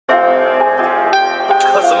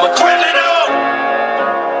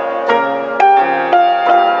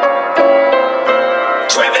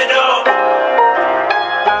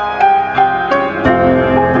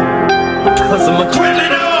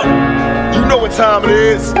what time it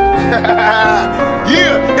is.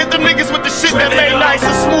 Yeah, hit the niggas with the shit that made nice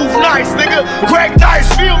and smooth nice, nigga. Crack nice,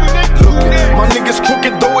 feel me, nigga. Look, my niggas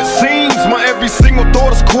crooked though it seems. My every single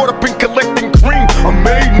thought is caught up in collecting cream. I'm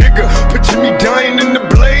made, nigga. Picture me dying in the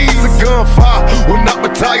blaze of gunfire. Will not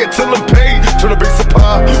retire till I'm paid. Turn the bass up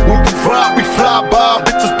high. When we vibe, we fly by.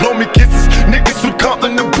 Bitches blow me kisses. Niggas from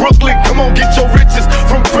Compton to Brooklyn. Come on, get your riches.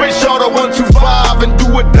 From Crenshaw to 125 and do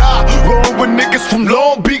or die. Rolling with niggas from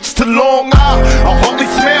Long Beach to Long Island. I hardly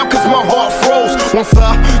smile cause my heart froze. Once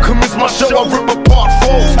I commence my show, I rip apart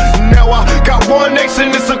foes. Now I got one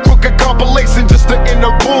nation, it's a crooked compilation just to end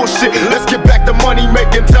the bullshit. Let's get back to money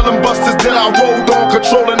making, telling busters that I rolled on,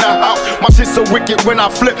 controlling the house. My shit so wicked when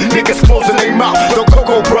I flip, niggas closing their mouth. The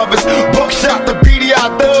Coco Brothers, Buckshot, the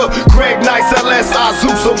BDI Thug, Craig Nice, LS,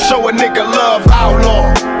 Azu, so show a nigga love,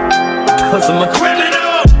 outlaw. Cause I'm a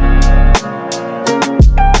criminal.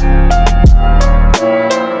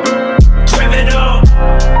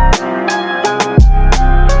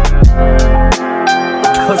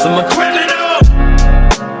 Cause I'm a criminal.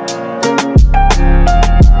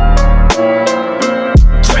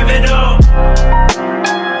 Criminal.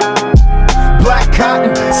 Black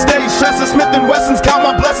cotton, steady stressing, Smith & Wessons, count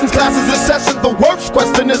my blessings, classes in session. The worst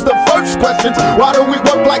question is the first question. Why do we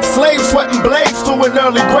work like slaves, sweating blades to an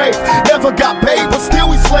early grave? Never got paid, but still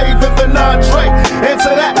we slave in the non-trade.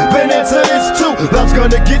 Answer that, then answer this too. Love's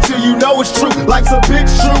gonna get you, you know it's true. Life's a big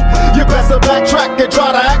shoe. You best to backtrack and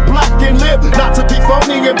try to act black and live. Not to be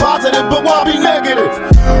phony and positive, but why be negative?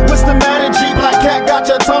 What's the matter, G? Black cat got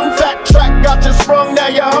your tongue fat, track got you sprung, now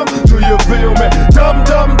you hum. Do you feel me?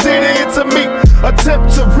 Dumb did it to me.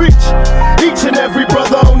 Attempt to reach each and every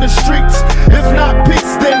brother on the streets. If not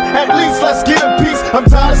peace, then at least let's get a piece. I'm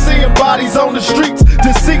tired of seeing bodies on the streets,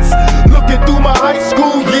 deceased. Looking through my high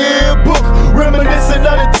school yearbook, reminiscing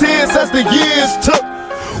of the tears as the years took.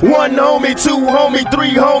 One homie, two homie,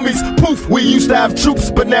 three homies. Poof, we used to have troops,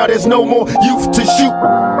 but now there's no more youth to shoot.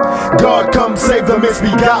 God come save the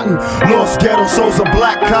misbegotten. Lost ghetto souls of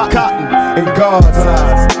black cotton in God's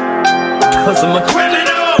eyes. Cause I'm a criminal.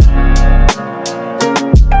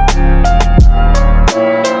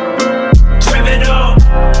 Criminal.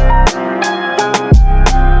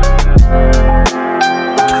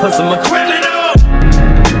 Cause I'm a criminal.